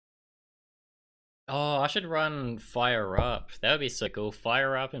Oh, I should run Fire Up. That would be so cool.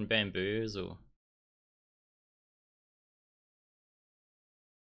 Fire Up and Bamboozle.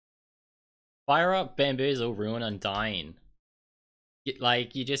 Fire Up, Bamboozle, Ruin, Undying.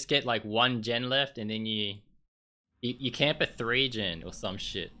 Like, you just get like 1 gen left and then you camp a 3 gen or some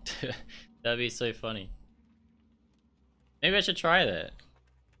shit. That'd be so funny. Maybe I should try that.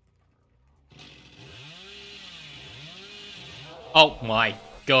 Oh my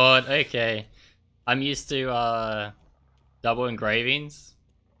god, okay. I'm used to double engravings.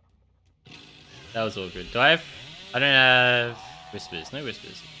 That was all good. I don't have whispers. No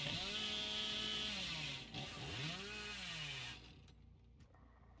whispers. Okay.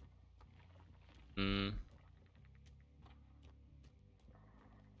 Hmm.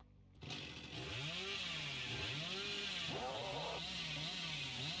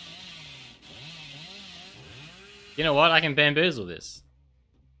 You know what? I can bamboozle this.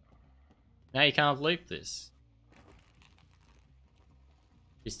 Now you can't loop this.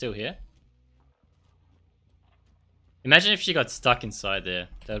 She's still here? Imagine if she got stuck inside there.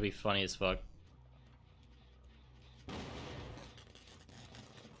 That would be funny as fuck.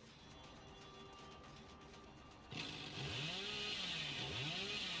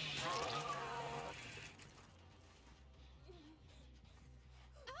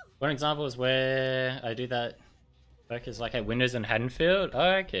 One example is where I do that focus like at Windows and Haddonfield.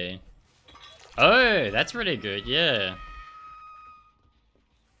 Oh, okay. Oh, that's really good, yeah.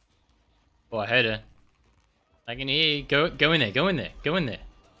 Oh, I heard her. I can hear you. Go in there, go in there, go in there.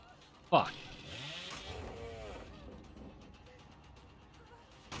 Fuck.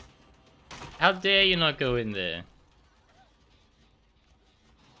 How dare you not go in there?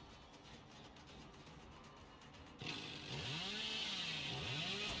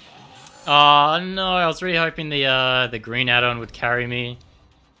 Oh no, I was really hoping the green add-on would carry me.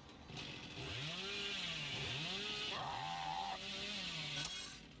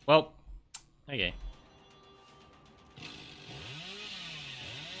 Well, okay.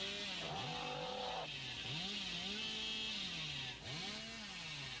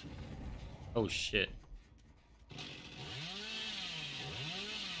 Oh shit.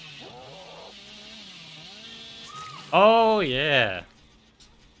 Oh yeah.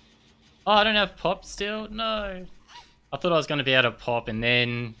 Oh, I don't have pop still? No. I thought I was gonna be able to pop and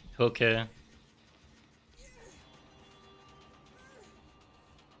then hook her.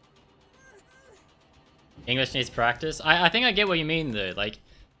 English needs practice. I think I get what you mean though. Like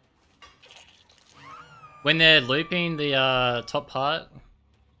when they're looping the top part.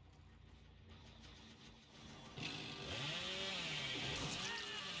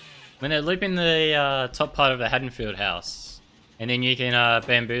 When they're looping the top part of the Haddonfield house, and then you can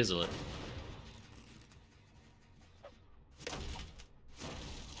bamboozle it.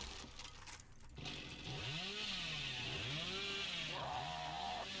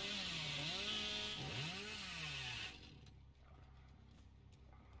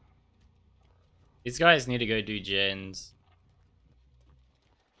 These guys need to go do gens.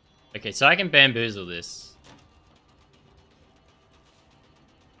 Okay, so I can bamboozle this.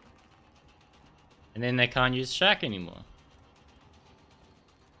 And then they can't use Shack anymore.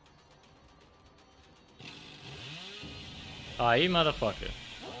 Ah, you motherfucker.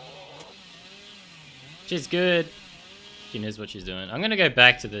 She's good. She knows what she's doing. I'm gonna go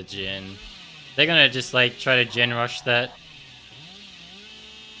back to the gen. They're gonna just like try to gen rush that.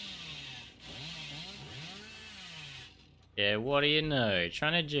 Yeah, what do you know?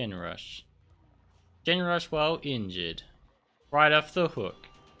 Trying to gen rush. Gen rush while injured. Right off the hook.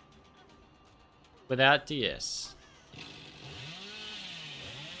 Without DS.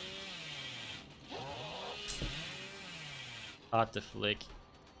 Hard to flick.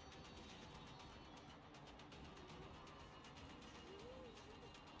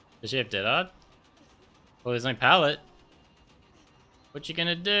 Does she have dead hard? Well, there's no pallet. What you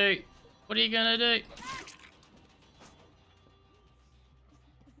gonna do? What are you gonna do?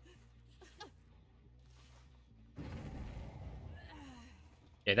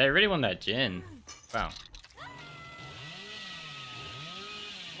 Yeah, they really want that gen. Wow.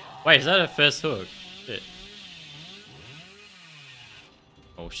 Wait, is that her first hook? Shit.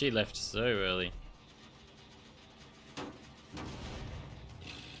 Oh, she left so early.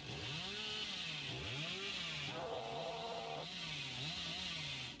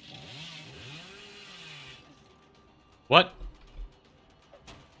 What?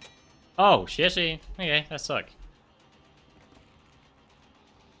 Oh, she actually... Okay, that sucked.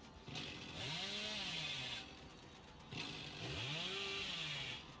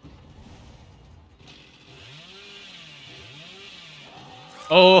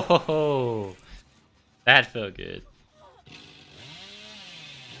 Oh, ho, ho. That felt good.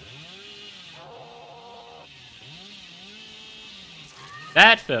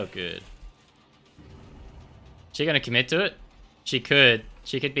 That felt good. She gonna commit to it? She could.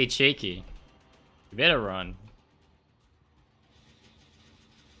 She could be cheeky. You better run.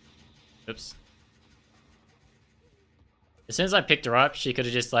 Oops. As soon as I picked her up, she could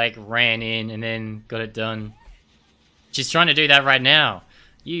have just like ran in and then got it done. She's trying to do that right now.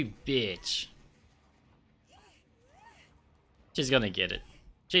 You bitch. She's gonna get it.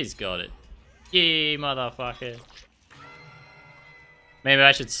 She's got it. Yee, motherfucker. Maybe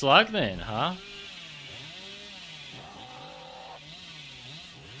I should slug then, huh?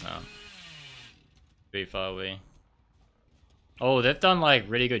 No. Pretty far away. Oh, they've done like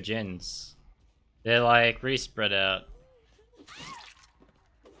really good gens. They're like really spread out.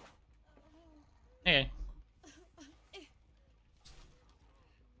 Okay.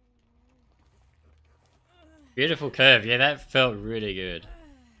 Beautiful curve. Yeah, that felt really good.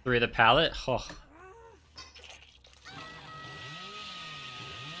 Through the pallet. Oh.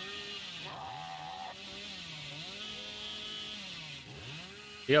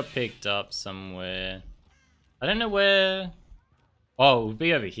 He got picked up somewhere. I don't know where. Oh, it would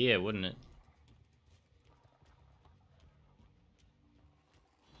be over here, wouldn't it?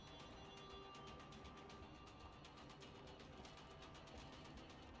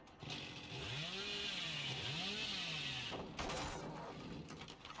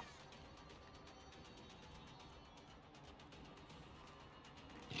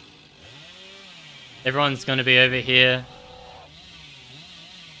 Everyone's gonna be over here.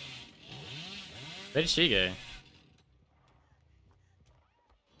 Where did she go?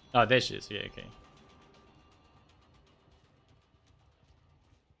 Oh, there she is. Yeah, okay.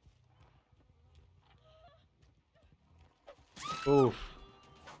 Oof.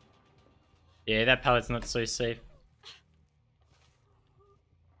 Yeah, that pallet's not so safe.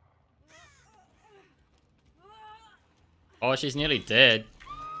 Oh, she's nearly dead.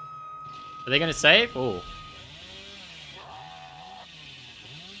 Are they gonna save? Oh.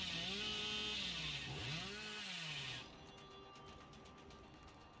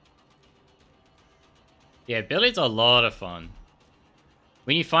 Yeah, Billy's a lot of fun.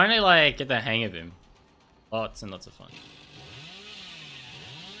 When you finally like get the hang of him. Lots and lots of fun.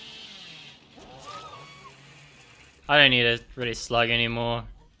 I don't need to really slug anymore.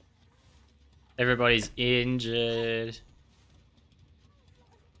 Everybody's injured.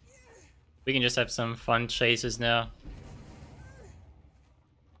 We can just have some fun chases now.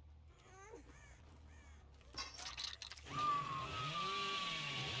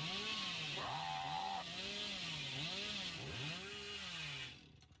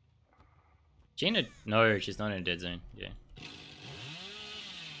 Gina, no, she's not in a dead zone. Yeah.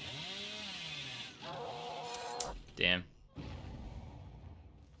 Damn.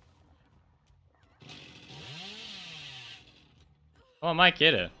 Oh, I might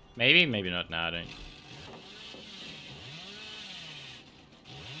get her. Maybe, maybe not. Nah, I don't.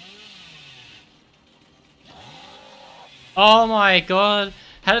 Oh my god!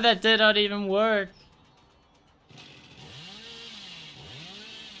 How did that dead not even work?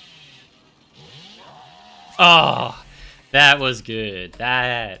 Oh, that was good.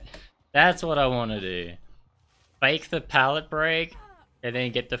 That's what I want to do. Fake the pallet break, and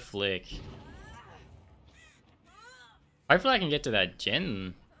then get the flick. Hopefully I can get to that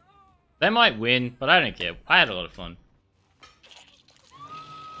gen. They might win, but I don't care. I had a lot of fun.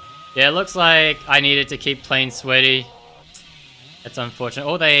 Yeah, it looks like I needed to keep playing sweaty. That's unfortunate.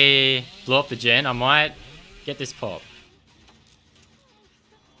 Oh, they blew up the gen. I might get this pop.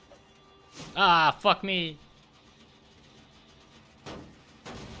 Ah, fuck me.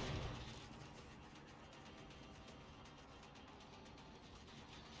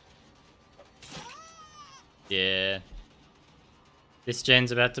 Yeah. This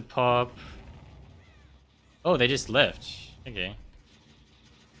gen's about to pop. Oh, they just left. Okay.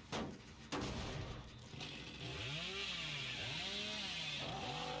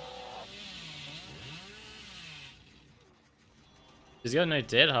 He's got no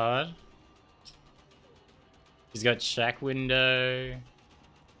dead hard. He's got shack window.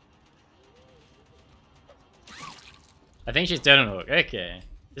 I think she's dead on hook. Okay.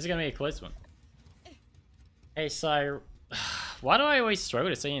 This is gonna be a close one. Hey, Sire. Why do I always struggle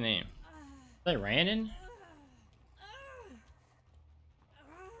to say your name? They ran in?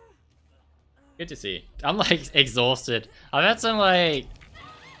 Good to see. I'm like exhausted. I've had some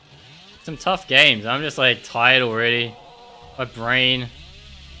tough games. I'm just like tired already. My brain,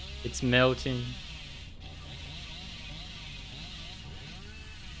 it's melting.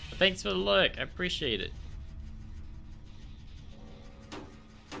 thanks for the look. I appreciate it.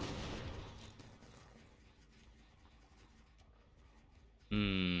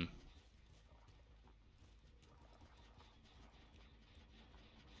 Hmm.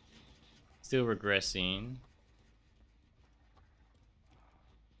 Still regressing.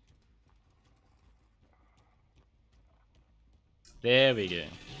 There we go.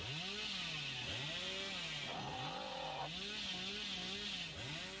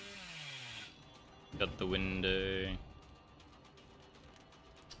 Got the window.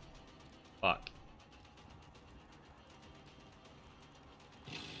 Fuck.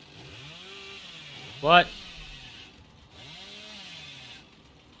 What?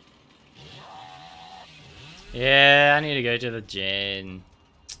 Yeah, I need to go to the gen.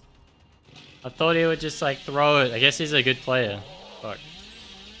 I thought he would just like throw it. I guess he's a good player. Fuck.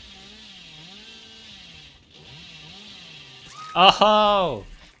 Oh!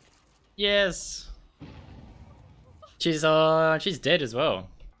 Yes! She's dead as well.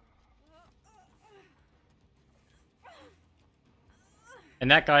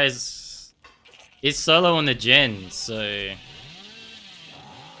 And that guy's solo on the gen, so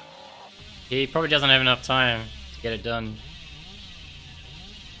he probably doesn't have enough time to get it done.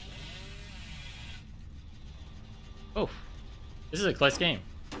 Oh, this is a close game.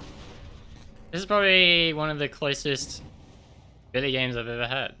 This is probably one of the closest Billy games I've ever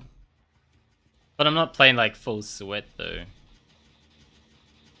had. But I'm not playing like full sweat though.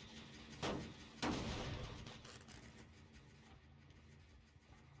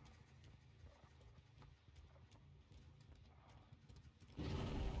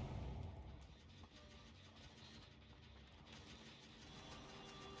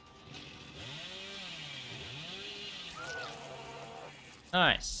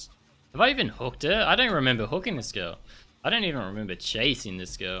 Nice. Have I even hooked her? I don't remember hooking this girl. I don't even remember chasing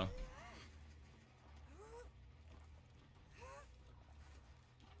this girl.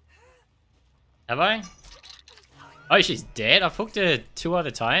 Have I? Oh, she's dead? I've hooked her 2 other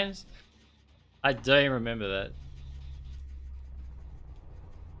times? I don't remember that.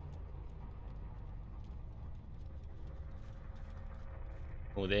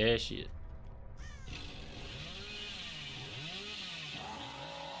 Oh, there she is.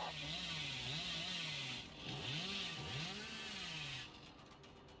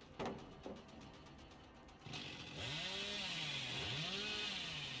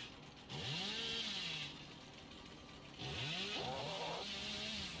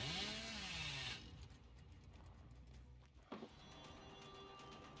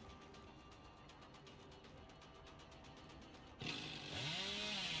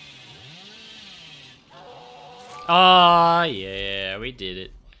 Oh, yeah, we did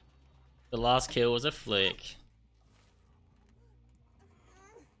it. The last kill was a flick.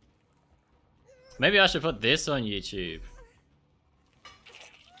 Maybe I should put this on YouTube.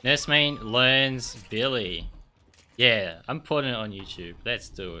 Nursemaid learns Billy. Yeah, I'm putting it on YouTube. Let's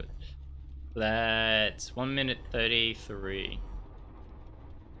do it. That's 1 minute 33.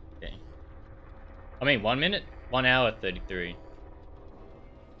 Okay. I mean 1 minute? 1 hour 33.